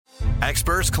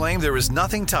Experts claim there is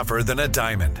nothing tougher than a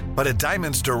diamond. But at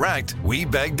Diamonds Direct, we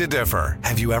beg to differ.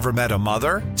 Have you ever met a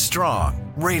mother? Strong,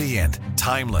 radiant,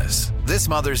 timeless. This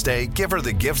Mother's Day, give her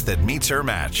the gift that meets her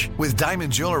match. With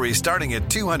diamond jewelry starting at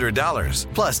 $200.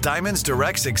 Plus, Diamonds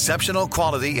Direct's exceptional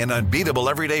quality and unbeatable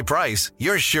everyday price,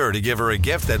 you're sure to give her a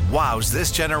gift that wows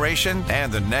this generation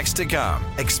and the next to come.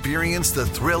 Experience the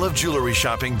thrill of jewelry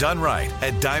shopping done right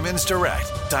at Diamonds Direct.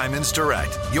 Diamonds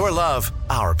Direct. Your love,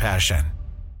 our passion.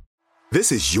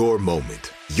 This is your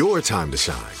moment, your time to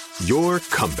shine, your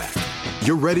comeback.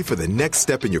 You're ready for the next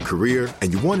step in your career,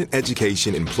 and you want an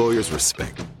education employers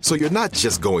respect. So you're not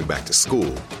just going back to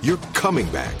school, you're coming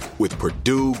back with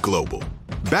Purdue Global.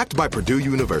 Backed by Purdue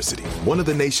University, one of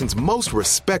the nation's most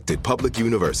respected public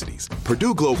universities,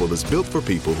 Purdue Global is built for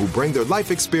people who bring their life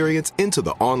experience into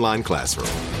the online classroom.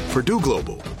 Purdue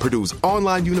Global, Purdue's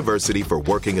online university for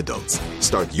working adults.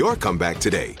 Start your comeback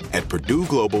today at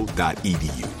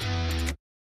purdueglobal.edu.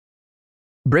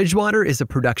 Bridgewater is a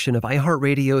production of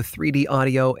iHeartRadio 3D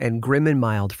Audio and Grim and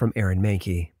Mild from Aaron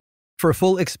Mahnke. For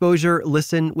full exposure,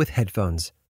 listen with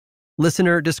headphones.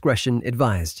 Listener discretion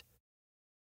advised.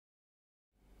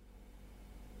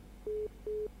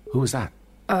 Who was that?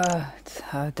 It's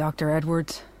Dr.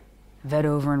 Edwards, vet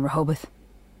over in Rehoboth.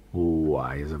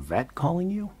 Why, is a vet calling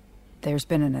you? There's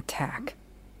been an attack.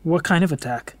 What kind of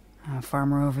attack? A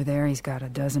farmer over there, he's got a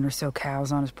dozen or so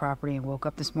cows on his property and woke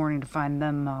up this morning to find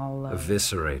them all...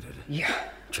 eviscerated. Yeah.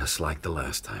 Just like the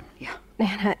last time. Yeah.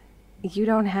 Nana, you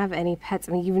don't have any pets.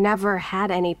 I mean, you've never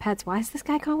had any pets. Why is this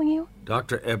guy calling you?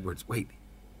 Dr. Edwards, wait.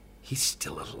 He's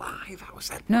still alive? How is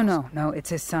that No,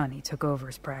 it's his son. He took over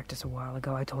his practice a while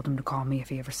ago. I told him to call me if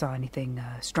he ever saw anything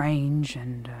strange,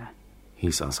 and...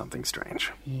 He saw something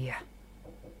strange. Yeah.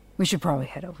 We should probably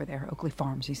head over there. Oakley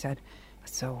Farms, he said.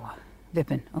 So...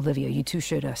 Vipin, Olivia, you two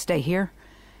should stay here.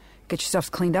 Get yourselves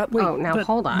cleaned up. Wait,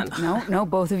 hold on. No,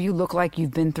 both of you look like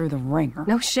you've been through the ringer.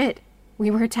 No shit. We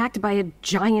were attacked by a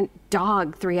giant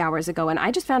dog 3 hours ago, and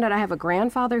I just found out I have a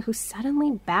grandfather who's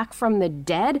suddenly back from the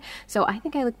dead, so I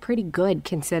think I look pretty good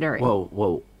considering.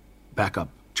 Whoa, back up.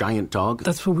 Giant dog?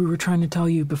 That's what we were trying to tell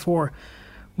you before.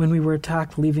 When we were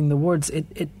attacked leaving the woods,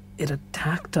 it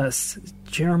attacked us.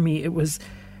 Jeremy, it was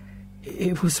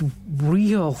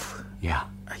real. Yeah.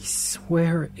 I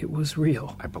swear it was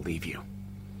real. I believe you.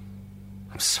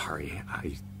 I'm sorry.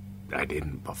 I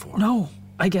didn't before. No,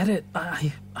 I get it.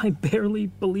 I barely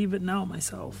believe it now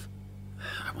myself.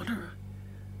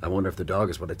 I wonder if the dog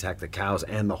is what attacked the cows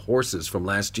and the horses from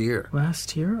last year.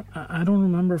 Last year? I don't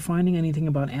remember finding anything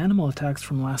about animal attacks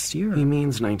from last year. He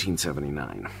means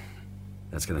 1979.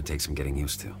 That's going to take some getting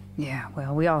used to. Yeah,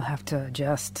 well, we all have to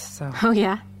adjust, so... Oh,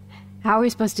 yeah? How are we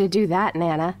supposed to do that,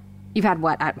 Nana? You've had,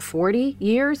 40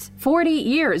 years? 40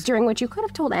 years during which you could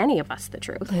have told any of us the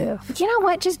truth. Liv. You know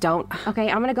what? Just don't. Okay,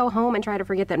 I'm going to go home and try to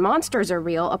forget that monsters are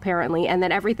real, apparently, and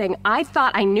that everything I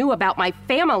thought I knew about my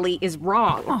family is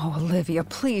wrong. Oh, Olivia,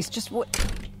 please, just what...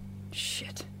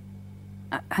 Shit.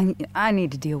 I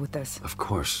need to deal with this. Of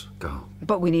course, go.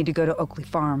 But we need to go to Oakley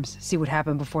Farms, see what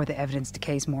happened before the evidence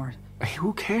decays more. Hey,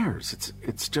 who cares?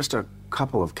 It's just a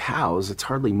couple of cows. It's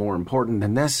hardly more important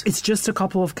than this. It's just a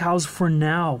couple of cows for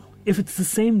now. If it's the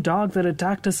same dog that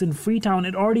attacked us in Freetown,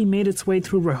 it already made its way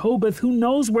through Rehoboth. Who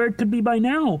knows where it could be by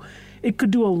now? It could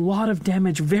do a lot of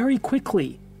damage very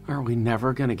quickly. Are we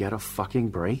never gonna get a fucking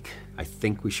break? I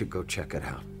think we should go check it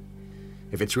out.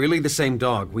 If it's really the same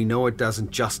dog, we know it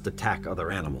doesn't just attack other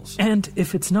animals. And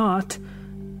if it's not,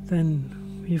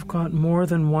 then we've got more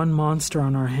than one monster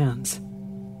on our hands.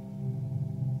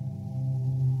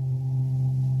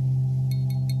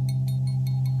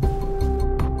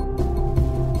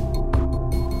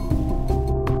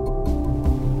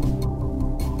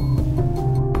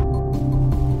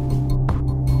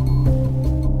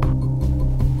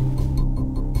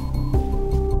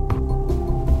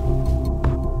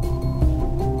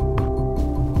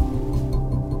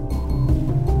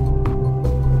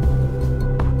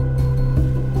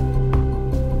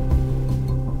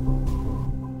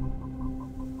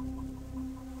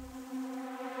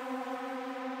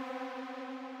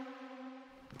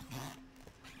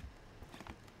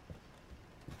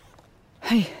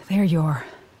 Hey, there you are.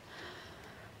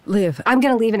 Liv. I'm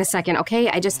gonna leave in a second, okay?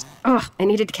 I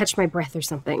needed to catch my breath or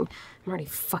something. I'm already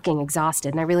fucking exhausted,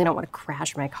 and I really don't want to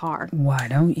crash my car. Why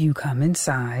don't you come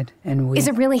inside and we... Is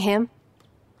it really him?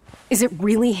 Is it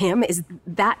really him? Is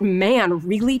that man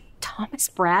really Thomas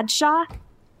Bradshaw?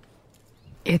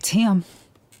 It's him.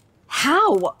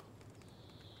 How?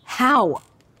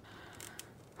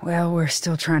 Well, we're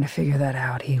still trying to figure that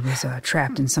out. He was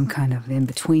trapped in some kind of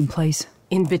in-between place.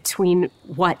 In between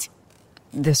what?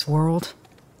 This world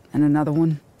and another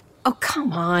one. Oh,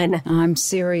 come on. I'm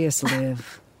serious,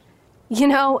 Liv. You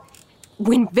know,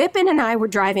 when Vipin and I were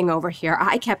driving over here,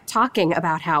 I kept talking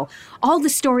about how all the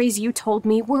stories you told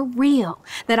me were real,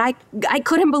 that I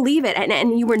couldn't believe it,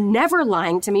 and you were never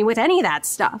lying to me with any of that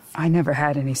stuff. I never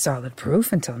had any solid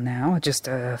proof until now, just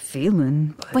a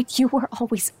feeling. But you were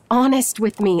always honest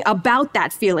with me about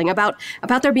that feeling, about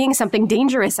there being something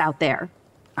dangerous out there.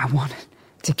 I wanted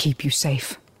to keep you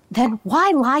safe. Then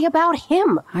why lie about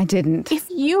him? I didn't. If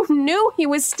you knew he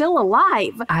was still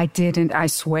alive. I didn't. I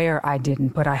swear I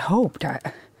didn't, but I hoped.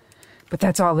 But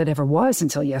that's all it ever was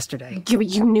until yesterday.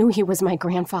 You knew he was my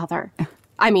grandfather.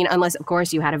 I mean, unless, of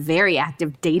course, you had a very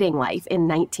active dating life in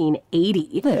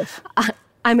 1980. Liv.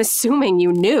 I'm assuming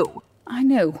you knew. I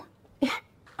knew.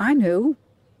 I knew.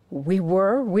 We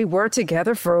were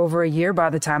together for over a year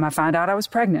by the time I found out I was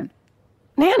pregnant.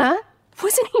 Nana,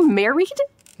 wasn't he married?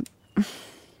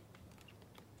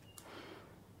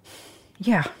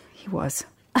 Yeah, he was.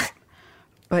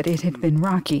 But it had been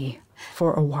rocky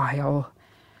for a while.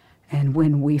 And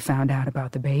when we found out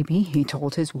about the baby, he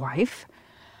told his wife,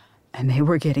 and they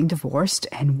were getting divorced,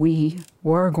 and we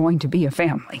were going to be a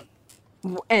family.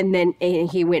 And then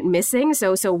he went missing,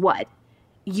 so what?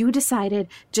 You decided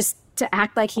just to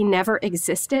act like he never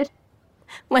existed?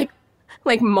 Like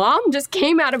Mom just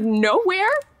came out of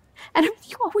nowhere? And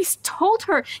you always told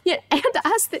her, and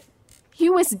us, that he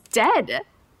was dead.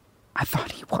 I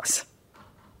thought he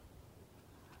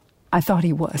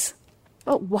was.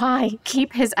 But why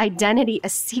keep his identity a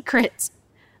secret?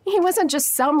 He wasn't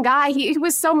just some guy. He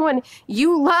was someone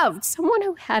you loved, someone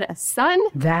who had a son.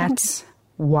 That's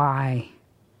why.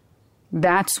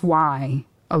 That's why,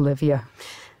 Olivia.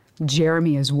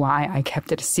 Jeremy is why I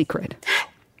kept it a secret.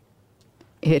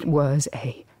 It was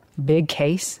a big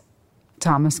case,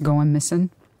 Thomas going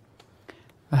missing.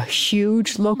 A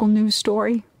huge local news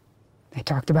story. They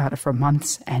talked about it for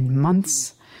months and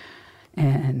months,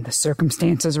 and the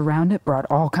circumstances around it brought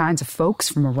all kinds of folks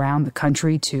from around the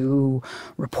country to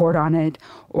report on it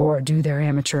or do their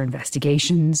amateur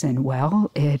investigations, and, well,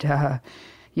 it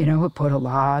put a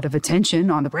lot of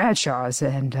attention on the Bradshaws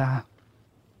and,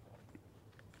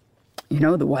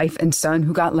 the wife and son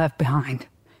who got left behind.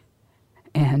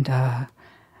 And,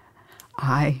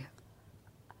 I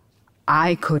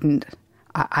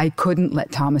couldn't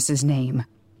let Thomas's name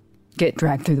get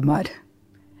dragged through the mud.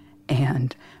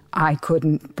 And I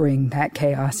couldn't bring that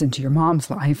chaos into your mom's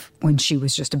life when she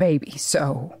was just a baby.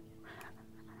 So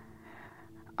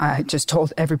I just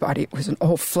told everybody it was an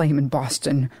old flame in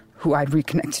Boston who I'd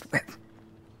reconnected with.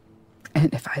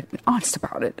 And if I had been honest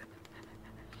about it,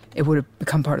 it would have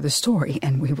become part of the story,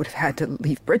 and we would have had to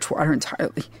leave Bridgewater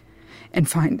entirely and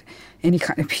find any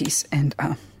kind of peace. And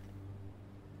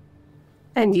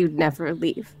you'd never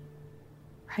leave,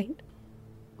 right?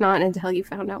 Not until you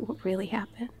found out what really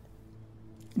happened.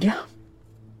 Yeah.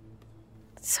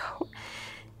 So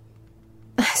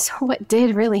what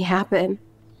did really happen?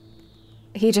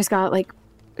 He just got,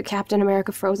 Captain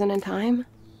America frozen in time?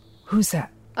 Who's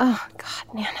that? Oh, God,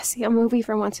 Nana, see a movie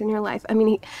for once in your life. I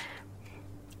mean,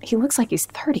 he looks like he's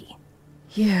 30.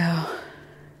 Yeah,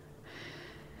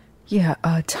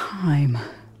 time.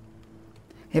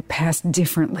 It passed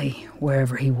differently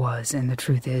wherever he was, and the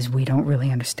truth is we don't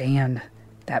really understand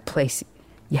that place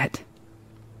yet.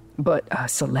 But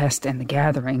Celeste and the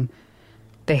Gathering,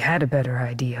 they had a better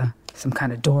idea. Some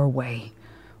kind of doorway,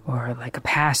 or like a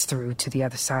pass-through to the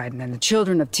other side, and then the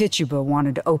children of Tituba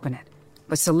wanted to open it.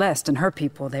 But Celeste and her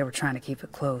people, they were trying to keep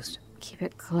it closed. Keep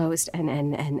it closed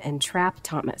and trap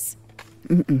Thomas.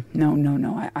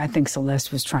 No. I think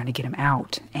Celeste was trying to get him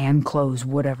out and close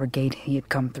whatever gate he had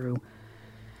come through.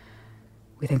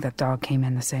 We think that dog came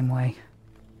in the same way.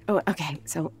 Oh, okay.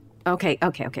 So, okay.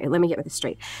 Let me get this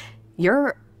straight.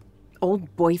 Your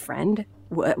old boyfriend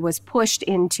was pushed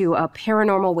into a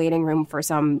paranormal waiting room for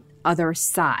some other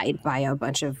side by a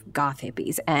bunch of goth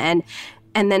hippies, and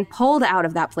then pulled out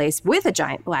of that place with a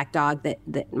giant black dog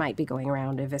that might be going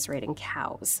around eviscerating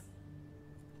cows.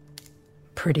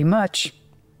 Pretty much.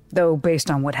 Though, based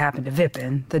on what happened to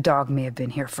Vipin, the dog may have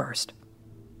been here first.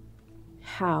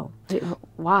 How?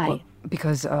 Why? Well,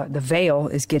 because the veil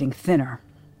is getting thinner.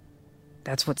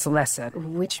 That's what Celeste said.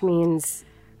 Which means...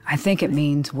 I think it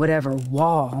means whatever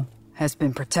wall has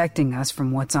been protecting us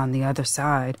from what's on the other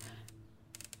side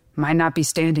might not be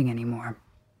standing anymore.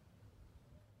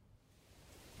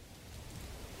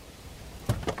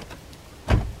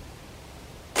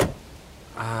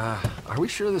 Are we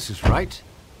sure this is right?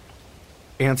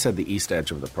 Ann said the east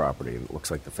edge of the property, and it looks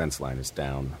like the fence line is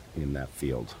down in that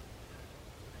field.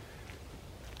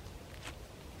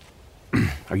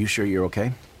 Are you sure you're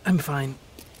okay? I'm fine,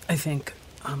 I think.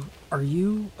 Are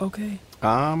you okay?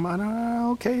 I don't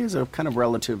know. Okay is a kind of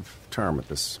relative term at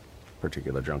this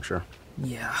particular juncture.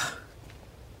 Yeah.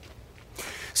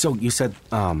 So you said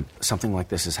something like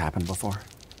this has happened before?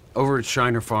 Over at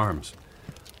Shiner Farms.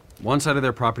 One side of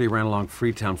their property ran along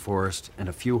Freetown Forest, and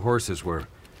a few horses were...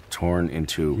 Torn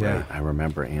into, Yeah. right? I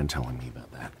remember Ann telling me about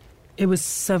that. It was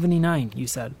 79, you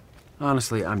said.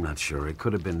 Honestly, I'm not sure. It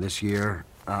could have been this year.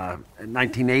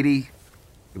 1980.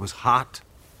 It was hot.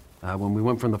 When we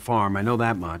went from the farm, I know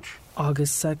that much.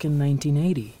 August 2nd,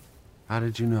 1980. How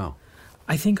did you know?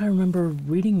 I think I remember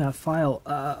reading that file.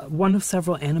 One of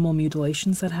several animal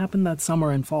mutilations that happened that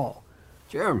summer and fall.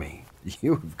 Jeremy,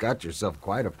 you've got yourself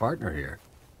quite a partner here.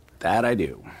 That I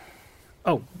do.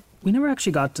 Oh, we never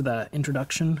actually got to the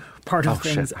introduction part of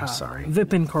things. Shit, I'm sorry.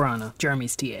 Vipin Khurana,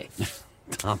 Jeremy's TA.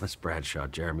 Thomas Bradshaw,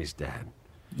 Jeremy's dad.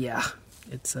 Yeah,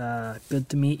 it's good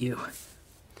to meet you.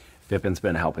 Vipin's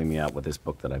been helping me out with this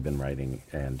book that I've been writing,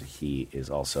 and he is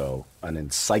also an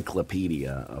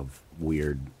encyclopedia of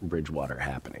weird Bridgewater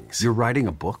happenings. You're writing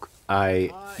a book?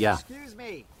 Yeah. Excuse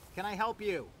me. Can I help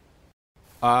you?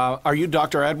 Are you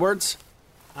Dr. Edwards?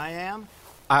 I am.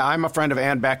 I'm a friend of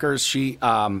Ann Becker's. She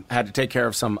had to take care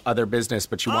of some other business,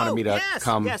 but she wanted me to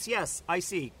come. Yes, I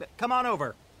see. Come on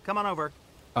over.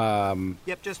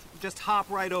 Yep, just hop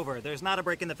right over. There's not a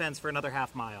break in the fence for another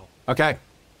half mile. Okay.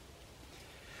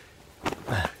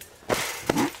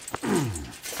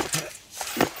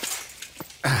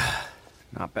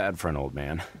 Not bad for an old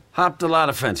man. Hopped a lot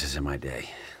of fences in my day.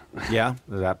 Yeah?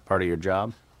 Is that part of your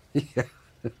job? Yeah.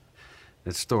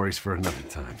 That story's for another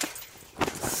time.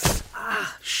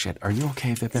 Shit, are you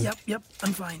okay, Vipin? Yep,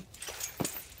 I'm fine.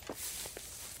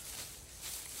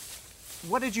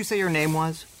 What did you say your name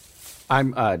was?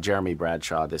 I'm Jeremy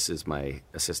Bradshaw. This is my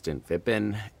assistant,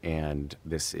 Vipin, and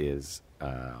this is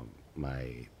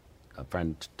my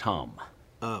friend, Tom.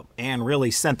 Anne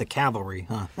really sent the cavalry,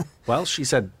 huh? Well, she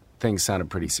said things sounded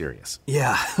pretty serious.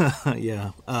 Yeah,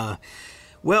 yeah.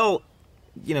 Well,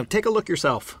 take a look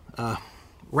yourself.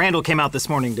 Randall came out this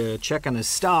morning to check on his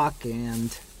stock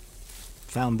and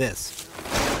found this.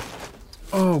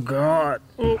 Oh, God.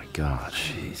 Oh, my God.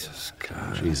 Jesus,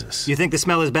 God. Jesus. You think the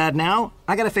smell is bad now?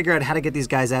 I gotta figure out how to get these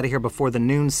guys out of here before the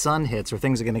noon sun hits, or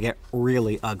things are gonna get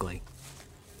really ugly.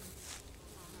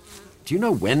 Do you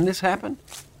know when this happened?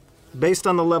 Based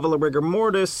on the level of rigor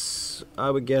mortis, I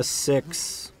would guess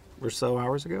 6 or so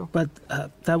hours ago. But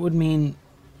that would mean...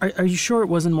 Are you sure it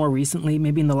wasn't more recently,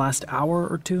 maybe in the last hour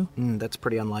or two? That's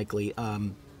pretty unlikely.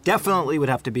 Definitely would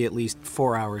have to be at least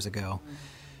 4 hours ago.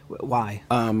 Why?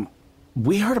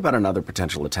 We heard about another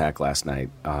potential attack last night,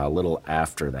 a little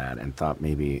after that, and thought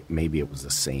maybe it was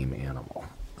the same animal.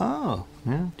 Oh,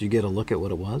 yeah? Did you get a look at what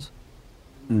it was?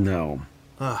 No.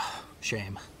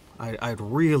 Shame. I'd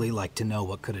really like to know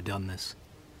what could have done this.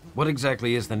 What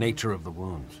exactly is the nature of the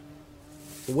wounds?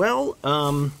 Well,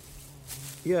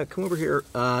 yeah, come over here.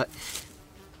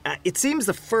 It seems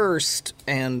the first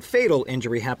and fatal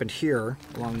injury happened here,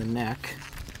 along the neck.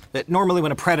 Normally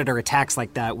when a predator attacks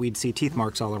like that, we'd see teeth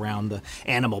marks all around, the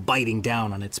animal biting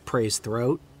down on its prey's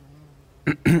throat.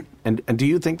 And do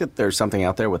you think that there's something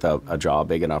out there with a jaw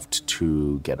big enough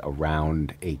to get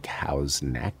around a cow's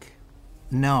neck?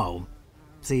 No.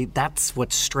 See, that's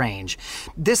what's strange.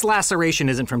 This laceration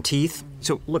isn't from teeth,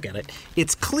 so look at it.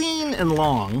 It's clean and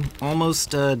long, almost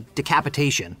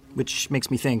decapitation, which makes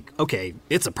me think, okay,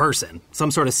 it's a person. Some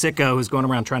sort of sicko who's going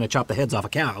around trying to chop the heads off of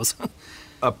cows.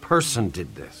 A person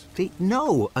did this. See,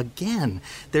 no, again,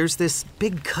 there's this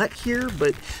big cut here,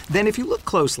 but then if you look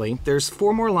closely, there's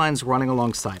 4 more lines running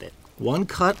alongside it. 1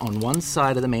 cut on one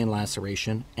side of the main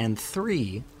laceration, and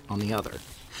 3 on the other.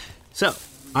 So,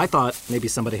 I thought maybe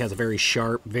somebody has a very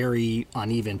sharp, very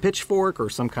uneven pitchfork or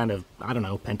some kind of, I don't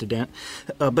know, pentadent.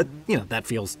 But, that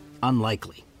feels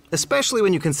unlikely, especially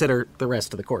when you consider the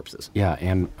rest of the corpses. Yeah,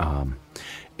 and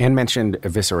Anne mentioned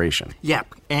evisceration.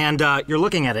 Yep, and you're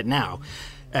looking at it now.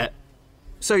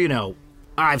 So,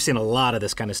 I've seen a lot of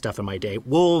this kind of stuff in my day.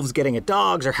 Wolves getting at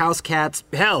dogs or house cats.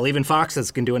 Hell, even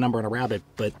foxes can do a number on a rabbit.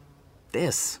 But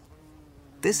this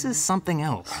is something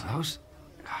else.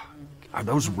 Are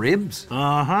those ribs?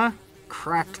 Uh-huh.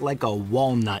 Cracked like a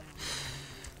walnut.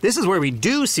 This is where we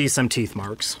do see some teeth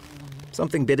marks.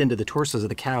 Something bit into the torsos of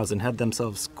the cows and had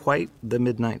themselves quite the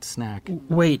midnight snack.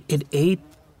 Wait, it ate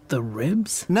the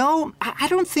ribs? No, I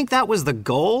don't think that was the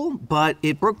goal, but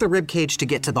it broke the rib cage to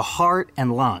get to the heart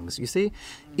and lungs, you see?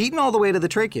 Eaten all the way to the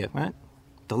trachea, right?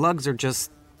 The lugs are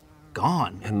just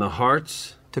gone. And the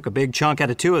hearts? Took a big chunk out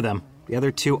of 2 of them. The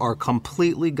other 2 are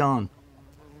completely gone.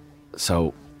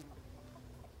 So,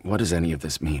 what does any of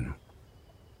this mean?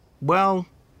 Well,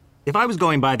 if I was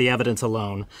going by the evidence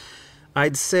alone,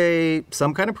 I'd say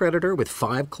some kind of predator with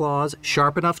 5 claws,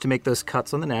 sharp enough to make those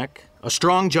cuts on the neck, a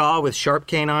strong jaw with sharp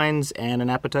canines, and an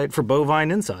appetite for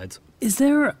bovine insides. Is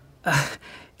there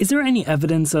any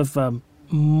evidence of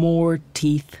more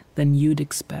teeth than you'd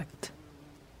expect?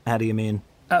 How do you mean?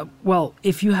 Well,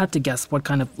 if you had to guess what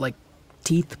kind of,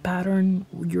 teeth pattern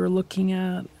you're looking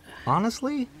at.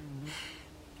 Honestly,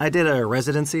 I did a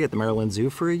residency at the Maryland Zoo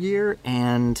for a year,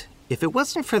 and if it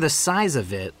wasn't for the size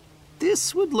of it,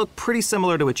 this would look pretty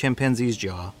similar to a chimpanzee's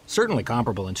jaw. Certainly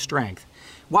comparable in strength.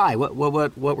 Why? What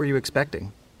were you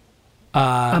expecting?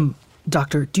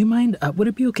 Doctor, do you mind, would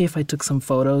it be okay if I took some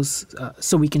photos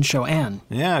so we can show Anne?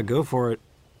 Yeah, go for it.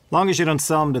 Long as you don't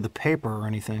sell them to the paper or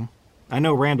anything. I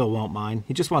know Randall won't mind.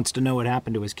 He just wants to know what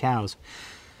happened to his cows.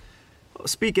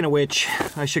 Speaking of which,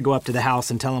 I should go up to the house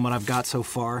and tell him what I've got so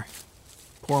far.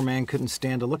 Poor man couldn't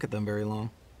stand to look at them very long.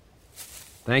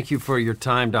 Thank you for your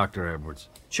time, Dr. Edwards.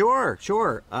 Sure.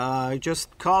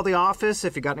 Just call the office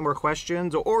if you got any more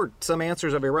questions or some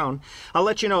answers of your own. I'll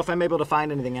let you know if I'm able to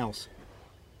find anything else.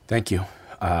 Thank you.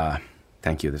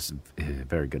 Thank you. This is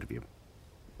very good of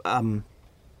you.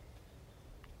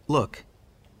 Look,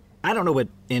 I don't know what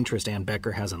interest Ann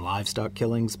Becker has in livestock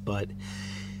killings, but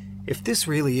if this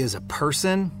really is a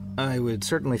person, I would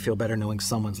certainly feel better knowing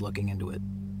someone's looking into it.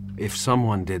 If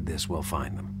someone did this, we'll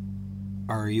find them.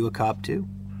 Are you a cop too?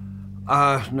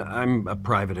 I'm a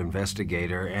private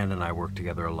investigator. Ann and I work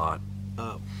together a lot.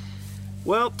 Oh.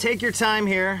 Well, take your time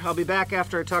here. I'll be back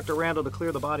after I talk to Randall to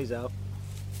clear the bodies out.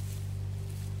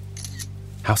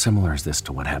 How similar is this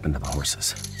to what happened to the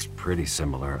horses? It's pretty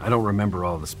similar. I don't remember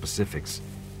all the specifics.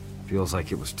 Feels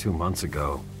like it was 2 months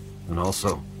ago. And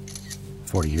also...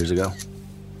 40 years ago?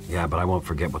 Yeah, but I won't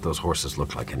forget what those horses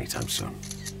look like anytime soon.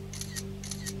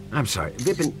 I'm sorry,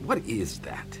 Vipin, what is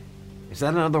that? Is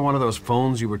that another one of those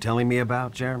phones you were telling me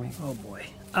about, Jeremy? Oh, boy.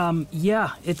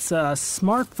 Yeah, it's a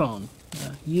smartphone.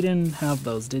 You didn't have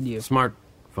those, did you?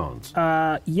 Smartphones?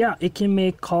 Yeah, it can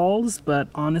make calls, but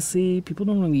honestly, people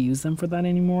don't really use them for that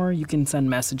anymore. You can send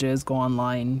messages, go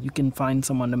online, you can find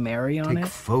someone to marry on it. Take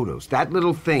photos. That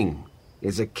little thing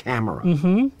is a camera.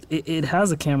 Mm-hmm. It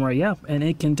has a camera, yeah, and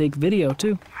it can take video,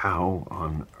 too. How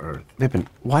on earth? Vipin,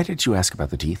 why did you ask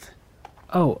about the teeth?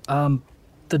 Oh,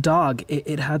 the dog,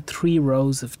 it had 3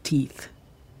 rows of teeth.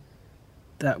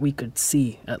 That we could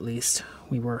see, at least.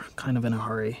 We were kind of in a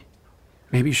hurry.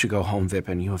 Maybe you should go home,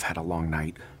 Vipin. You have had a long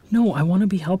night. No, I want to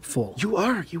be helpful. You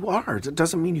are. It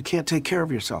doesn't mean you can't take care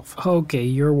of yourself. Okay,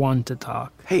 you're one to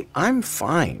talk. Hey, I'm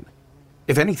fine.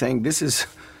 If anything, this is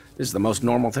the most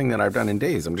normal thing that I've done in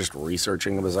days. I'm just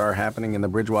researching a bizarre happening in the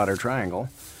Bridgewater Triangle.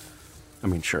 I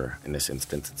mean, sure, in this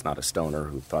instance, it's not a stoner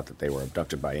who thought that they were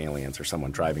abducted by aliens or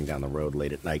someone driving down the road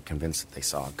late at night convinced that they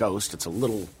saw a ghost. It's a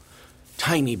little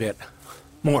tiny bit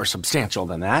more substantial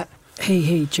than that.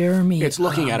 Hey, Jeremy. It's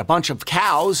looking at a bunch of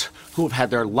cows who have had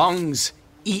their lungs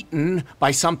eaten by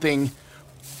something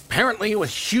apparently with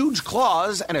huge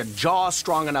claws and a jaw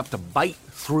strong enough to bite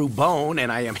through bone,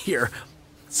 and I am here,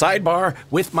 sidebar,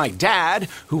 with my dad,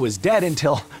 who was dead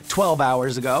until 12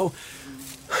 hours ago.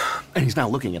 And he's now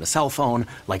looking at a cell phone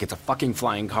like it's a fucking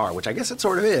flying car, which I guess it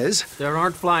sort of is. There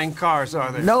aren't flying cars, are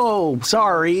there? No,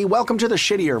 sorry. Welcome to the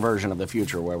shittier version of the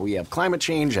future where we have climate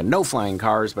change and no flying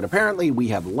cars, but apparently we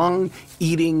have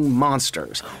lung-eating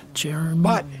monsters.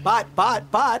 Jeremy.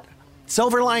 But,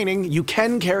 silver lining, you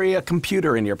can carry a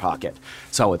computer in your pocket.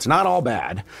 So it's not all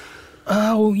bad.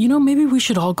 Oh, maybe we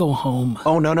should all go home.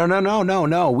 Oh,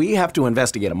 no. We have to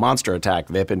investigate a monster attack,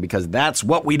 Vipin, because that's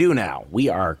what we do now. We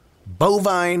are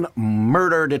bovine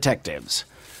murder detectives.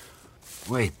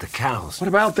 Wait, the cows. What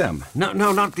about them? No,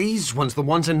 not these ones. The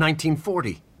ones in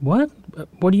 1940. What?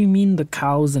 What do you mean the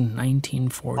cows in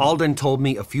 1940? Alden told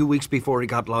me a few weeks before he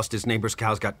got lost, his neighbor's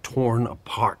cows got torn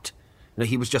apart. Now,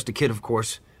 he was just a kid, of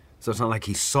course, so it's not like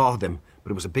he saw them,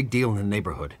 but it was a big deal in the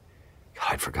neighborhood.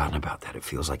 God, I'd forgotten about that. It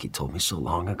feels like he told me so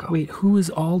long ago. Wait, who is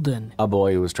Alden? A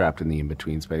boy who was trapped in the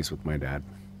in-between space with my dad.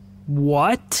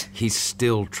 What? He's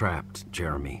still trapped,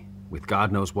 Jeremy, with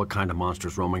God knows what kind of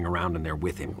monsters roaming around in there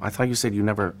with him. I thought you said you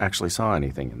never actually saw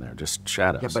anything in there, just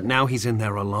shadows. Yeah, but now he's in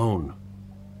there alone.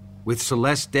 With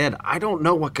Celeste dead, I don't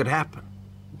know what could happen.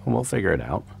 We'll figure it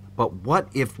out. But what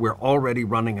if we're already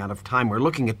running out of time? We're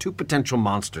looking at 2 potential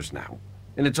monsters now.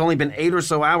 And it's only been 8 or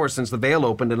so hours since the veil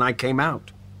opened and I came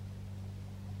out.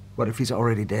 What if he's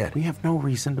already dead? We have no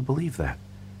reason to believe that.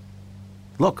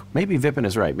 Look, maybe Vipin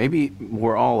is right. Maybe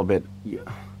we're all a bit...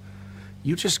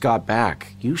 You just got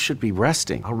back. You should be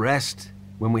resting. I'll rest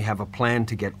when we have a plan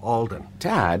to get Alden.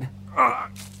 Dad?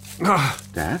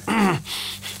 Dad?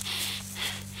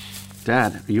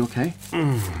 Dad, are you okay?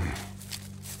 I'm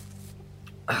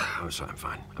sorry,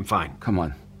 I'm fine. Come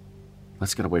on.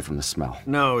 Let's get away from the smell.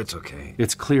 No, it's okay.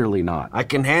 It's clearly not. I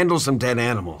can handle some dead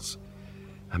animals.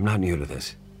 I'm not new to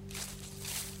this.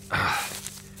 I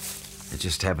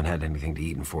just haven't had anything to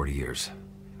eat in 40 years.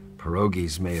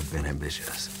 Pierogies may have been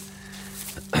ambitious.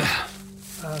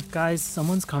 Guys,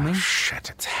 someone's coming. Oh,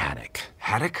 shit, it's Haddock.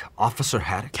 Haddock? Officer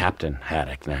Haddock? Captain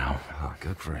Haddock now. Oh,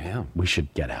 good for him. We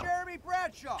should get out. Jeremy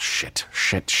Bradshaw. Shit.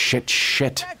 Bradshaw,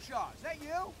 is that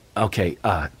you? Okay,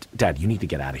 Dad, you need to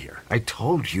get out of here. I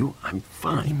told you, I'm He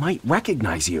fine. might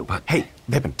recognize you. But hey,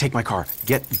 Vipin, take my car.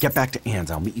 Get back to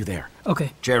Ann's. I'll meet you there.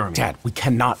 Okay. Jeremy. Dad, we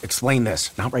cannot explain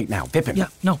this. Not right now. Vipin. Yeah,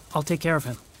 no, I'll take care of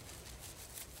him.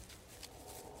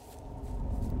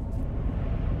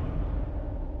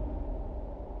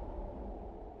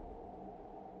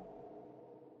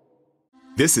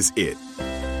 This is it.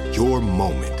 Your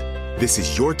moment. This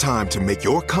is your time to make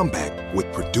your comeback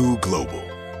with Purdue Global.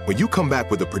 When you come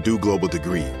back with a Purdue Global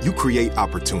degree, you create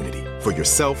opportunity for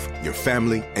yourself, your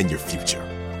family, and your future.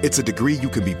 It's a degree you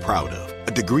can be proud of,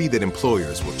 a degree that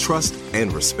employers will trust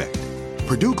and respect.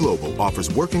 Purdue Global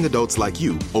offers working adults like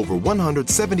you over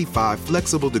 175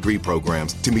 flexible degree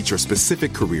programs to meet your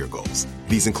specific career goals.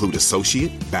 These include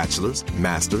associate, bachelor's,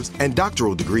 master's, and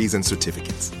doctoral degrees and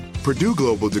certificates. Purdue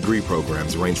Global degree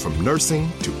programs range from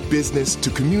nursing to business to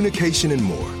communication and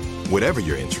more. Whatever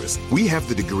your interest, we have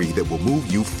the degree that will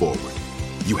move you forward.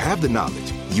 You have the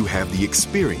knowledge, you have the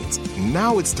experience.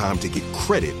 Now it's time to get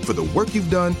credit for the work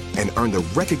you've done and earn the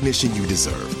recognition you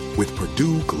deserve with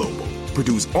Purdue Global,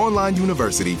 Purdue's online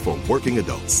university for working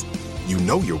adults. You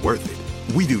know you're worth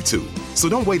it. We do too. So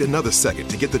don't wait another second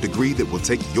to get the degree that will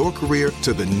take your career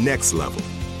to the next level.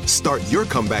 Start your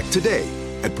comeback today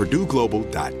at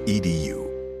purdueglobal.edu.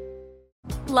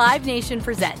 Live Nation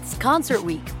presents Concert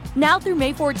Week. Now through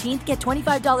May 14th, get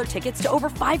 $25 tickets to over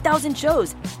 5,000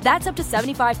 shows. That's up to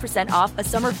 75% off a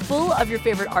summer full of your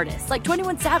favorite artists like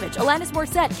 21 Savage, Alanis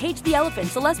Morissette, Cage the Elephant,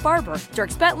 Celeste Barber,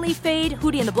 Dierks Bentley, Fade,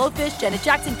 Hootie and the Blowfish, Janet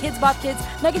Jackson, Kidz Bop Kids,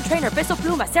 Meghan Trainor, Bissell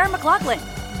Pluma, Sarah McLachlan.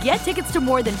 Get tickets to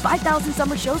more than 5,000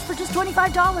 summer shows for just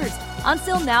 $25.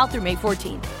 Until now through May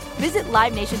 14th. Visit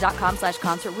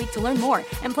LiveNation.com/Concert Week to learn more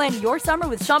and plan your summer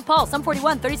with Sean Paul, Sum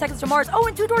 41, 30 Seconds to Mars,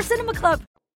 and Two Door Cinema Club.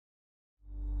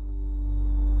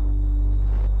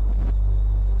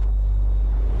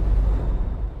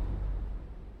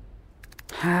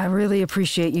 I really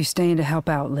appreciate you staying to help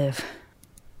out, Liv.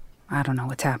 I don't know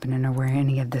what's happening or where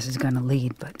any of this is going to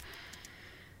lead, but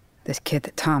this kid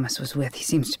that Thomas was with, he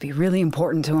seems to be really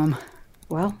important to him.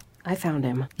 Well, I found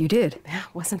him. You did? Yeah,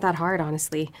 wasn't that hard,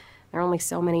 honestly. There are only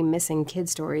so many missing kid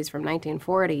stories from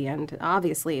 1940, and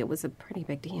obviously it was a pretty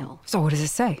big deal. So what does it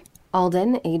say?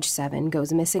 Alden, age 7,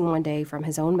 goes missing one day from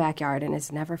his own backyard and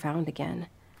is never found again.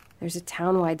 There's a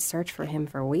town-wide search for him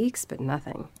for weeks, but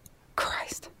nothing.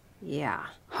 Christ. Yeah.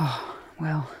 Oh,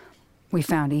 well, we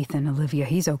found Ethan, Olivia.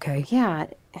 He's okay. Yeah,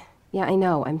 I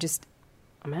know. I'm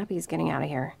happy he's getting out of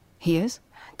here. He is?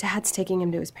 Dad's taking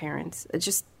him to his parents,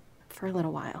 just for a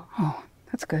little while. Oh,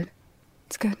 that's good.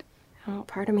 It's good. Oh,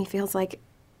 part of me feels like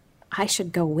I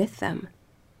should go with them.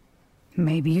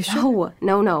 Maybe you should.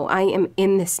 No. I am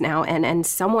in this now, and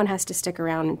someone has to stick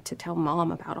around to tell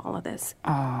Mom about all of this.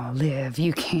 Oh, Liv,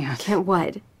 you can't. Can't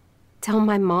what? Tell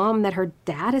my mom that her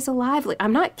dad is alive? Like,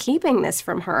 I'm not keeping this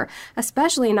from her,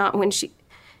 especially not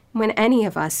when any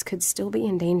of us could still be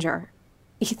in danger.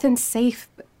 Ethan's safe,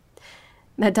 but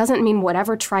that doesn't mean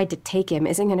whatever tried to take him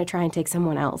isn't going to try and take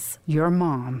someone else. Your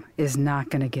mom is not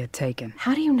going to get taken.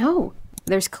 How do you know?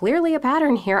 There's clearly a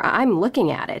pattern here. I'm looking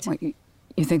at it. What, you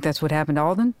think that's what happened to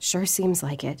Alden? Sure seems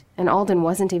like it. And Alden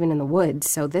wasn't even in the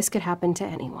woods, so this could happen to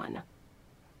anyone.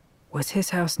 Was his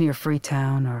house near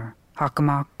Freetown or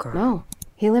Hockomock or... No,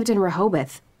 he lived in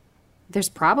Rehoboth. There's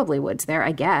probably woods there,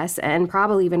 I guess, and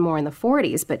probably even more in the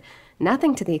 40s, but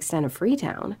nothing to the extent of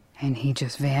Freetown. And he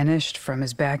just vanished from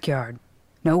his backyard.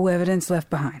 No evidence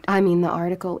left behind. I mean, the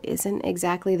article isn't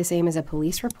exactly the same as a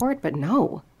police report, but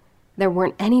no. There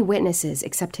weren't any witnesses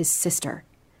except his sister.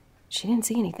 She didn't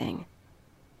see anything,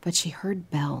 but she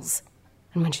heard bells.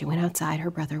 And when she went outside,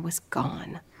 her brother was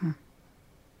gone.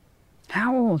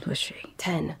 How old was she?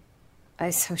 10.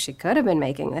 So she could have been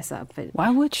making this up, but... Why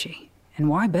would she? And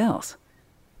why bells?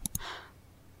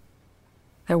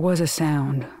 There was a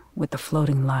sound with the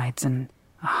floating lights and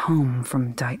a hum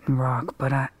from Dighton Rock,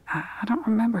 but I don't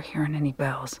remember hearing any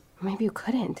bells. Maybe you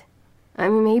couldn't. I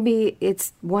mean, maybe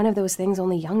it's one of those things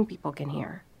only young people can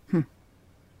hear.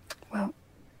 Well,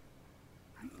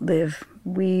 Liv,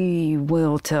 we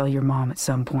will tell your mom at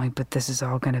some point, but this is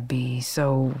all going to be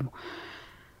so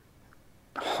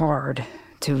hard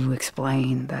to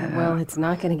explain that... Well, it's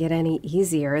not going to get any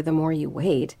easier the more you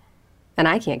wait. And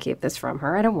I can't keep this from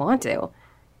her. I don't want to.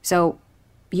 So,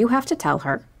 You have to tell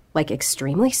her, like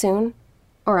extremely soon,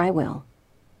 or I will.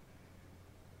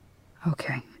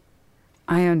 Okay.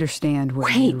 I understand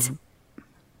what Wait!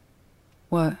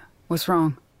 What? What's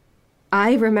wrong?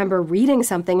 I remember reading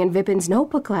something in Vipin's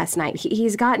notebook last night.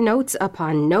 He's got notes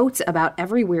upon notes about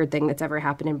every weird thing that's ever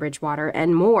happened in Bridgewater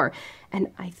and more. And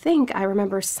I think I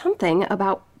remember something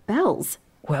about bells.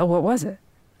 Well, what was it?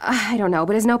 I don't know,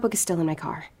 but his notebook is still in my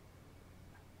car.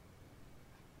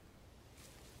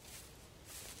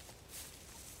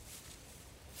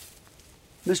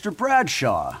 Mr.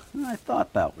 Bradshaw, I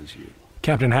thought that was you.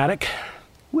 Captain Haddock?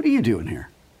 What are you doing here?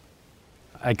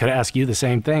 I could ask you the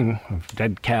same thing.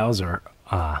 Dead cows are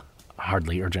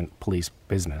hardly urgent police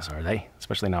business, are they?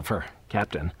 Especially not for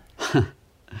Captain.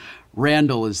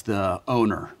 Randall is the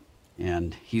owner,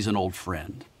 and he's an old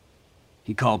friend.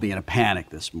 He called me in a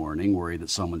panic this morning, worried that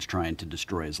someone's trying to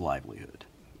destroy his livelihood.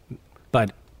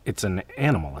 But it's an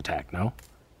animal attack, no?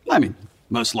 I mean,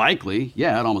 most likely,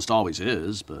 yeah, it almost always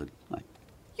is, but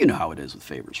you know how it is with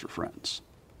favors for friends.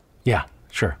 Yeah,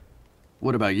 sure.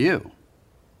 What about you?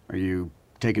 Are you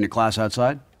taking a class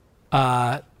outside?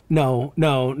 No.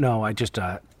 I just,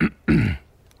 I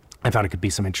thought it could be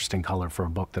some interesting color for a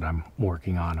book that I'm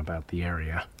working on about the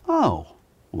area. Oh,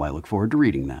 well, I look forward to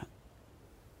reading that.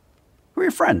 Who are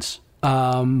your friends?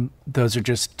 Those are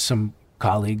just some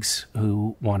colleagues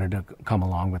who wanted to come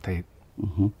along, but they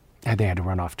had to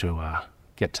run off to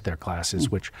get to their classes,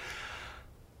 which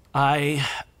I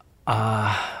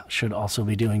should also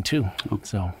be doing too.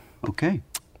 So okay,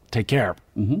 take care.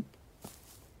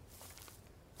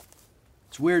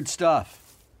 It's weird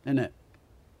stuff, isn't it?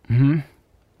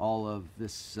 All of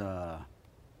this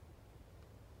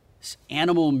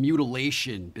animal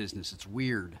mutilation business. It's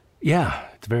weird. Yeah,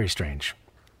 it's very strange.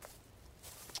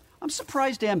 I'm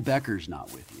surprised Ann Becker's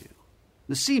not with you.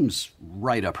 This seems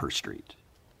right up her street.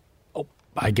 Oh,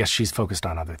 I guess she's focused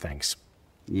on other things.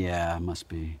 Yeah, must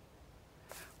be.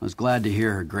 I was glad to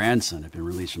hear her grandson had been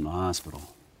released from the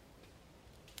hospital.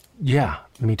 Yeah,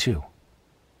 me too.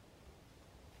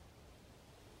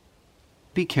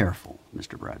 Be careful,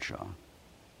 Mr. Bradshaw.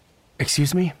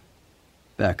 Excuse me?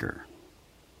 Becker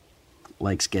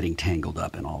likes getting tangled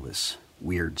up in all this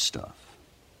weird stuff.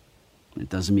 It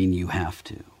doesn't mean you have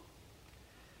to. It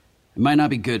might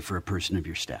not be good for a person of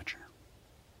your stature.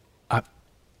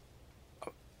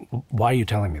 Why are you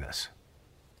telling me this?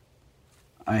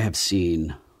 I have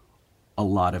seen a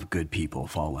lot of good people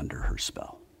fall under her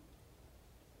spell.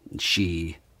 And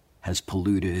she has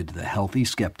polluted the healthy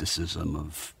skepticism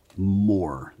of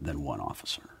more than one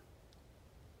officer.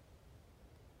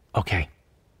 Okay.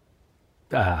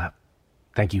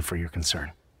 Thank you for your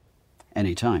concern.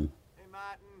 Anytime. Hey,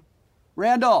 Martin.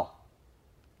 Randall!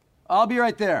 I'll be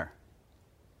right there.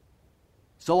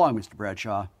 So long, Mr.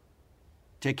 Bradshaw.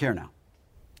 Take care now.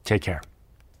 Take care.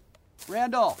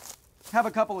 Randall, have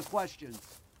a couple of questions.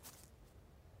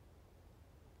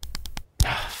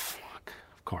 Fuck.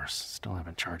 Of course. Still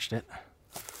haven't charged it.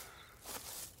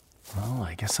 Well,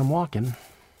 I guess I'm walking.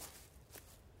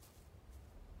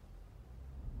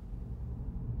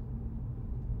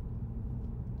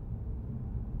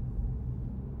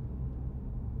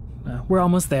 We're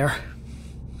almost there.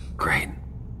 Great.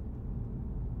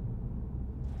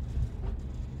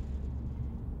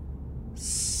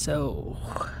 So,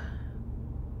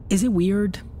 is it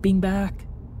weird being back?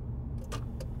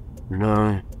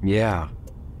 No, yeah.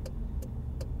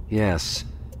 Yes.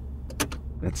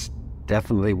 That's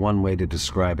definitely one way to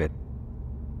describe it.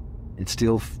 It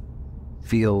still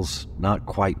feels not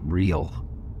quite real.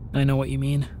 I know what you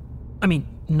mean. I mean,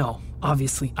 no,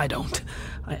 obviously I don't.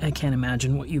 I can't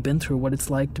imagine what you've been through, what it's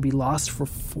like to be lost for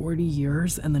 40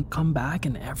 years and then come back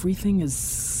and everything is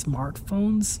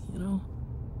smartphones, you know?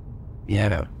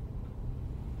 Yeah.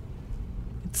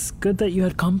 It's good that you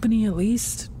had company, at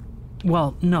least.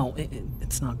 Well, no,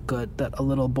 it's not good that a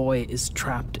little boy is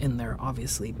trapped in there,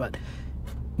 obviously, but,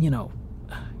 you know,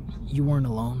 you weren't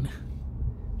alone.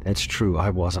 That's true, I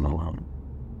wasn't alone.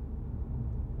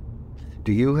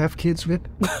 Do you have kids, Vip?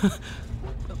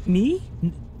 Me?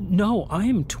 No, I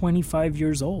am 25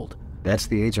 years old. That's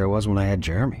the age I was when I had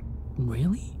Jeremy.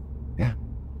 Really? Yeah.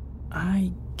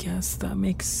 I guess that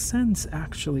makes sense,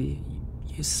 actually.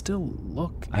 You still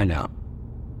look... I know.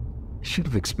 Should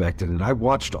have expected it. I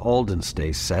watched Alden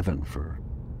stay 7 for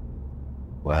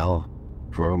a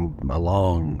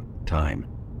long time.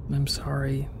 I'm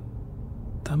sorry.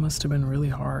 That must have been really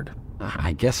hard.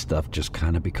 I guess stuff just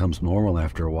kind of becomes normal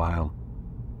after a while.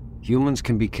 Humans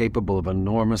can be capable of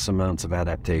enormous amounts of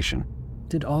adaptation.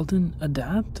 Did Alden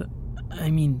adapt?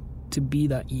 I mean, to be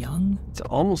that young? It's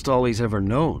almost all he's ever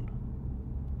known.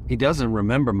 He doesn't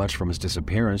remember much from his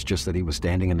disappearance, just that he was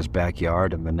standing in his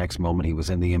backyard and the next moment he was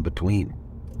in the in-between.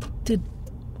 Did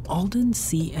Alden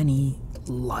see any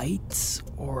lights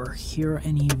or hear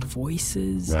any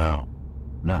voices? No,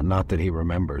 not that he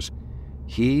remembers.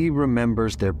 He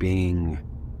remembers there being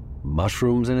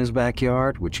mushrooms in his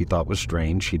backyard, which he thought was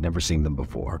strange. He'd never seen them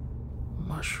before.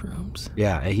 Mushrooms?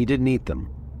 Yeah, he didn't eat them.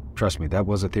 Trust me, that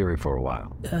was a theory for a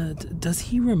while. Does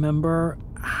he remember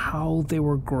how they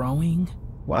were growing?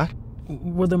 What?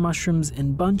 Were the mushrooms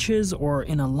in bunches or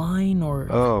in a line or...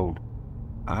 Oh,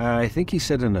 I think he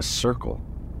said in a circle.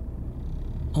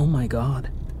 Oh my god.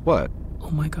 What?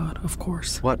 Oh my god, of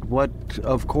course. What,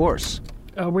 of course?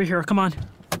 We're here, come on.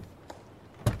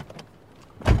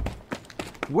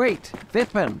 Wait,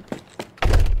 Vipin!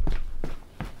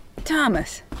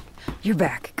 Thomas, you're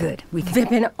back. Good. We can...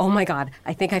 Vipin, oh my god,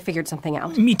 I think I figured something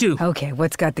out. Me too. Okay,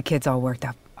 what's got the kids all worked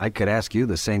up? I could ask you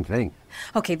the same thing.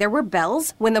 Okay, there were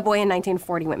bells when the boy in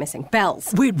 1940 went missing.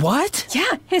 Bells. Wait, what?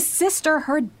 Yeah, his sister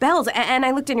heard bells. And I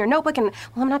looked in your notebook and,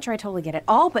 well, I'm not sure I totally get it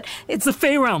all, but It's the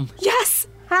Fey realm. Yes!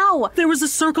 How? There was a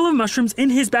circle of mushrooms in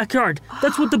his backyard.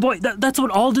 That's what the boy, that's what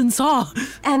Alden saw.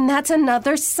 And that's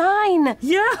another sign.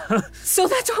 Yeah. So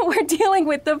that's what we're dealing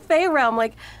with, the Fey realm.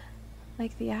 Like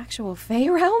the actual Fey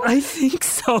realm? I think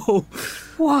so.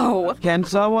 Whoa. Can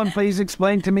someone please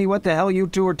explain to me what the hell you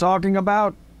two are talking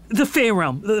about? The Fey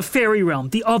realm, the fairy realm,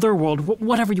 the other world,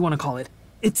 whatever you want to call it.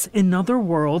 It's another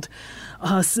world,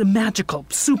 a magical,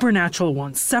 supernatural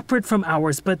one, separate from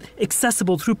ours, but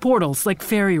accessible through portals like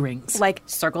fairy rings. Like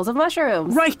circles of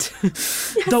mushrooms. Right.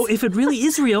 Yes. Though if it really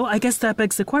is real, I guess that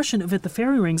begs the question, if the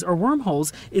fairy rings are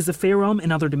wormholes, is the Fey realm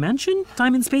another dimension?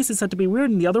 Time and space is said to be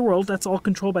weird in the other world. That's all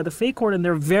controlled by the Fey court, and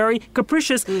they're very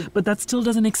capricious, but that still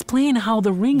doesn't explain how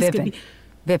the rings can be...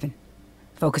 Vipin,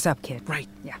 focus up, kid. Right.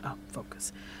 Yeah.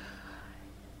 Focus.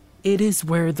 It is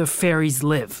where the fairies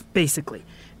live, basically,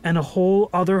 and a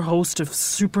whole other host of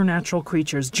supernatural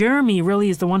creatures. Jeremy really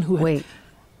is the one who... Wait,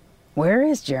 where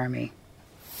is Jeremy?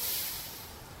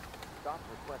 Stop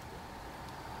requested.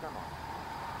 Come on.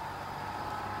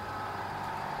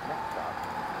 Next stop.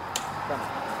 Come on.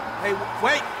 Hey,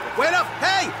 wait up!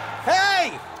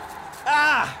 Hey!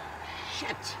 Ah!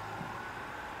 Shit.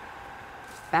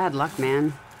 Bad luck,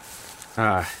 man.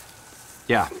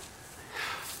 Yeah.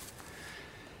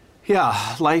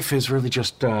 Yeah, life is really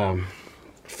just,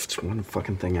 it's one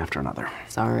fucking thing after another.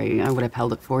 Sorry, I would have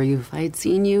held it for you if I had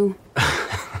seen you.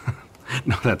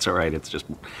 No, that's all right.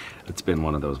 It's been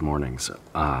one of those mornings,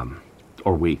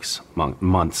 or weeks,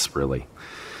 months, really.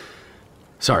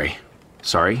 Sorry.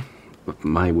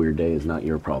 My weird day is not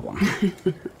your problem.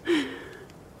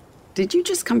 Did you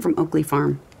just come from Oakley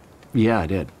Farm? Yeah, I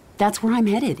did. That's where I'm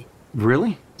headed.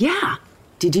 Really? Yeah.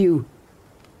 Did you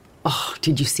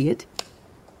see it?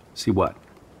 See what?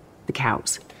 The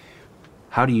cows.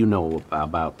 How do you know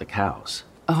about the cows?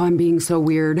 Oh, I'm being so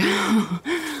weird.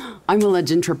 I'm a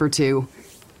legend tripper, too.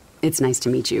 It's nice to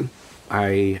meet you.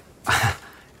 Nice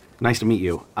to meet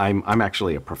you. I'm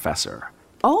actually a professor.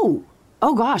 Oh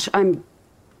gosh,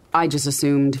 I just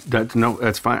assumed. No,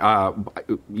 that's fine.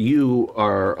 You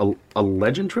are a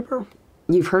legend tripper?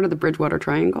 You've heard of the Bridgewater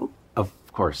Triangle? Of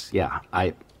course, yeah.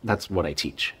 That's what I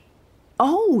teach.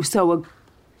 Oh, so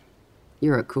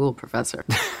you're a cool professor.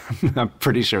 I'm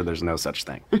pretty sure there's no such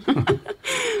thing.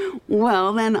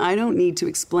 Well, then I don't need to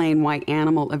explain why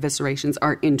animal eviscerations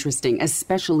are interesting,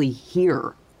 especially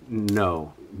here.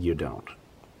 No, you don't.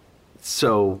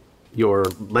 So, your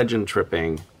legend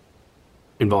tripping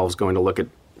involves going to look at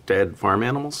dead farm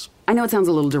animals? I know it sounds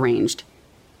a little deranged,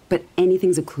 but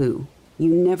anything's a clue. You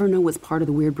never know what's part of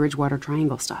the weird Bridgewater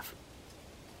Triangle stuff.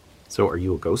 So, are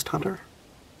you a ghost hunter?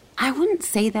 I wouldn't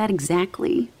say that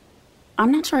exactly. I'm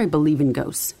not sure I believe in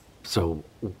ghosts. So,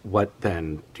 what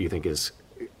then do you think is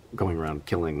going around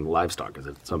killing livestock? Is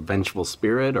it some vengeful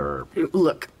spirit, or...?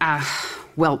 Look,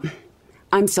 well,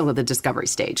 I'm still at the discovery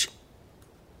stage.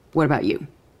 What about you?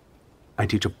 I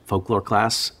teach a folklore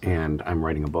class, and I'm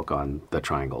writing a book on the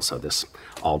triangle, so this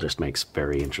all just makes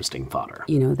very interesting fodder.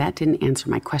 You know, that didn't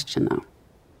answer my question, though.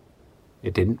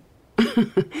 It didn't?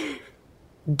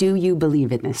 Do you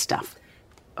believe in this stuff?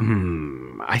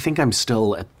 I think I'm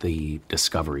still at the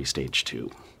discovery stage, too.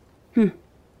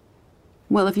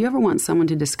 Well, if you ever want someone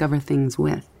to discover things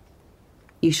with,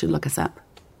 you should look us up.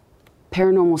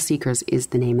 Paranormal Seekers is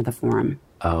the name of the forum.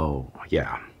 Oh,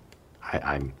 yeah.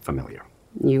 I'm familiar.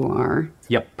 You are?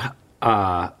 Yep.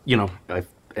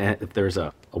 If there's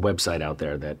a website out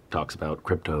there that talks about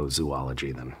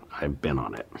cryptozoology, then I've been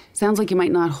on it. Sounds like you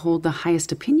might not hold the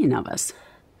highest opinion of us.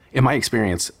 In my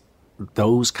experience,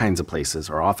 those kinds of places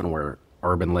are often where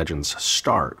urban legends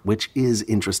start, which is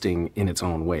interesting in its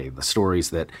own way. The stories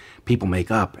that people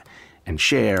make up and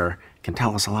share can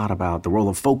tell us a lot about the role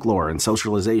of folklore and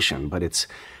socialization, but it's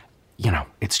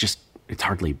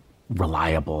hardly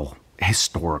reliable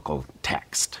historical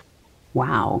text.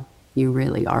 Wow, you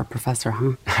really are a professor,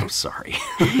 huh? I'm sorry.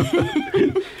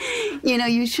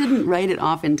 You shouldn't write it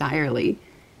off entirely.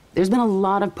 There's been a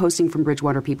lot of posting from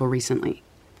Bridgewater people recently.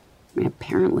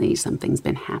 Apparently something's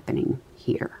been happening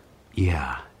here.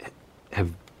 Yeah.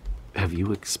 Have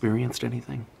you experienced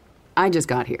anything? I just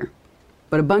got here,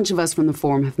 but a bunch of us from the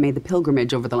forum have made the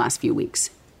pilgrimage over the last few weeks.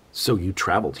 So you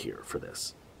traveled here for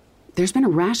this? There's been a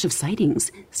rash of sightings.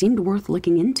 Seemed worth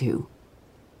looking into.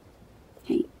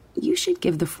 Hey, you should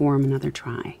give the forum another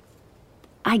try.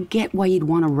 I get why you'd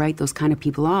want to write those kind of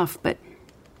people off, but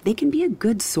they can be a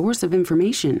good source of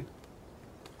information.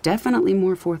 Definitely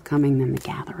more forthcoming than The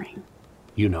Gathering.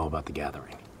 You know about The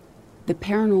Gathering? The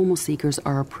Paranormal Seekers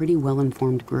are a pretty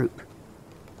well-informed group.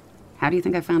 How do you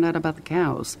think I found out about the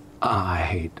cows?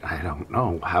 I don't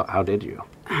know. How did you?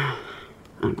 I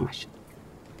don't know. I should...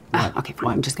 okay,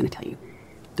 fine. I'm just going to tell you.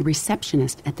 The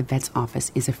receptionist at the vet's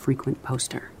office is a frequent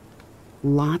poster.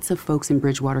 Lots of folks in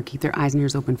Bridgewater keep their eyes and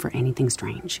ears open for anything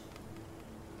strange.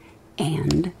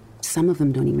 And some of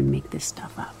them don't even make this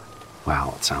stuff up.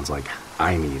 Wow, it sounds like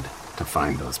I need to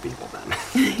find those people then.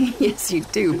 Yes, you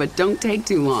do, but don't take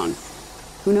too long.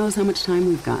 Who knows how much time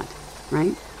we've got,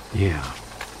 right? Yeah.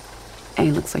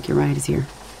 Hey, looks like your ride is here.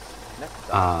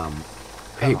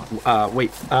 Hey,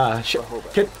 wait,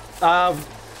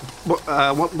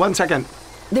 one second.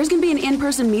 There's gonna be an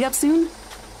in-person meetup soon.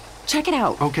 Check it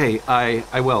out. Okay,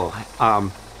 I will.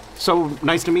 So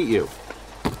nice to meet you.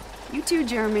 You too,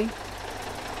 Jeremy.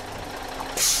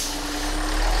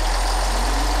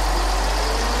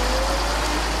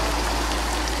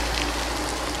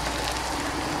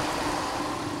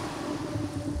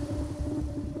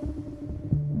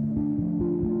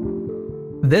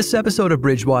 This episode of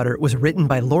Bridgewater was written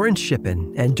by Lauren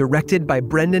Shippen and directed by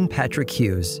Brendan Patrick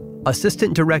Hughes.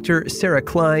 Assistant director Sarah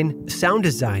Klein, sound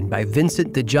design by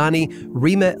Vincent Dejani,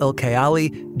 Rima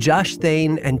El-Kayali, Josh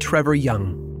Thane, and Trevor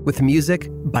Young, with music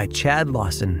by Chad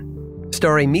Lawson.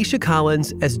 Starring Misha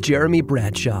Collins as Jeremy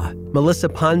Bradshaw, Melissa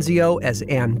Ponzio as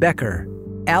Ann Becker,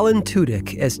 Alan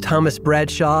Tudyk as Thomas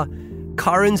Bradshaw,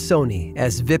 Karan Soni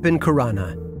as Vipin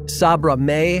Khurana, Sabra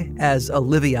May as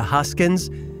Olivia Hoskins,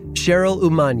 Cheryl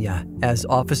Umanya as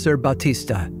Officer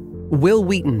Bautista, Will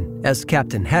Wheaton as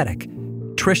Captain Haddock,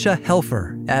 Trisha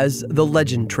Helfer as the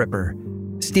Legend Tripper,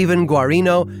 Stephen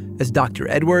Guarino as Dr.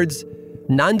 Edwards,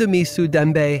 Nandumisu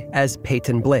Dembe as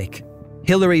Peyton Blake,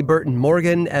 Hillary Burton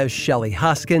Morgan as Shelley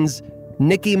Hoskins,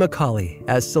 Nikki McCauley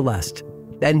as Celeste,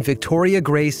 and Victoria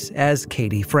Grace as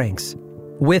Katie Franks.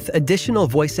 With additional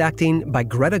voice acting by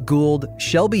Greta Gould,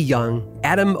 Shelby Young,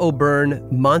 Adam O'Byrne,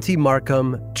 Monty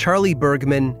Markham, Charlie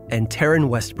Bergman, and Taryn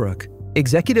Westbrook.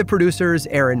 Executive producers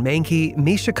Aaron Mahnke,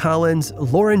 Misha Collins,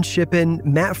 Lauren Shippen,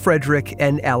 Matt Frederick,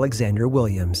 and Alexander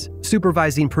Williams.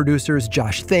 Supervising producers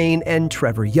Josh Thane and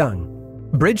Trevor Young.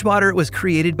 Bridgewater was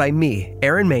created by me,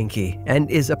 Aaron Mahnke,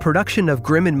 and is a production of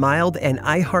Grim and Mild and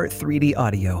iHeart 3D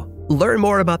Audio. Learn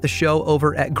more about the show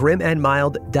over at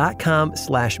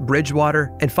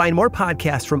grimandmild.com/Bridgewater and find more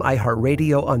podcasts from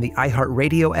iHeartRadio on the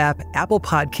iHeartRadio app, Apple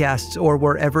Podcasts, or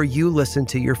wherever you listen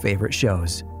to your favorite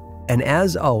shows. And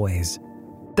as always,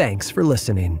 thanks for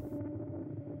listening.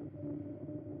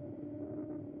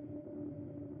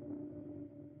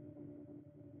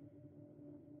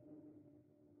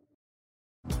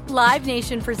 Live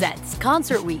Nation presents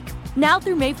Concert Week. Now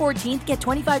through May 14th, get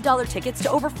 $25 tickets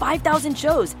to over 5,000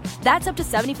 shows. That's up to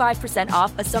 75%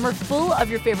 off a summer full of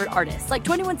your favorite artists like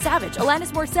 21 Savage,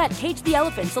 Alanis Morissette, Cage the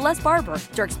Elephant, Celeste Barber,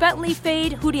 Dierks Bentley,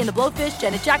 Fade, Hootie and the Blowfish,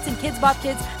 Janet Jackson, Kidz Bop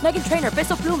Kids, Meghan Trainor,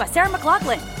 Peso Pluma, Sarah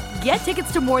McLachlan. Get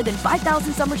tickets to more than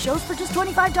 5,000 summer shows for just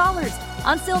 $25.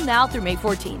 Until now through May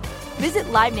 14th. Visit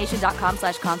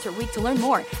LiveNation.com/Concert Week to learn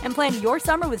more and plan your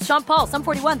summer with Sean Paul, Sum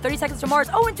 41, 30 Seconds to Mars,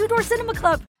 and Two Door Cinema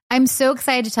Club. I'm so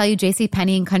excited to tell you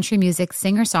JCPenney and country music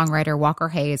singer-songwriter Walker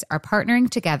Hayes are partnering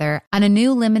together on a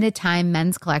new limited-time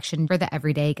men's collection for the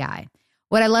everyday guy.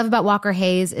 What I love about Walker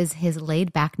Hayes is his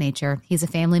laid-back nature. He's a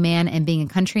family man, and being a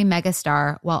country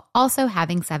megastar while also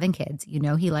having 7 kids, you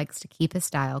know he likes to keep his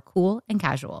style cool and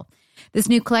casual. This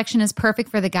new collection is perfect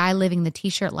for the guy living the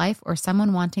t-shirt life or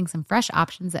someone wanting some fresh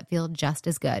options that feel just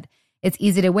as good. It's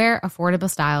easy to wear, affordable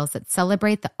styles that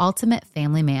celebrate the ultimate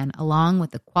family man, along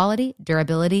with the quality,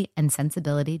 durability, and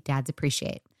sensibility dads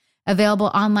appreciate.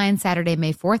 Available online Saturday,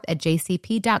 May 4th at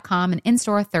jcp.com and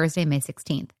in-store Thursday, May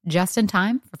 16th, just in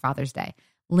time for Father's Day.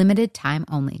 Limited time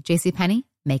only. JCPenney,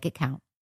 make it count.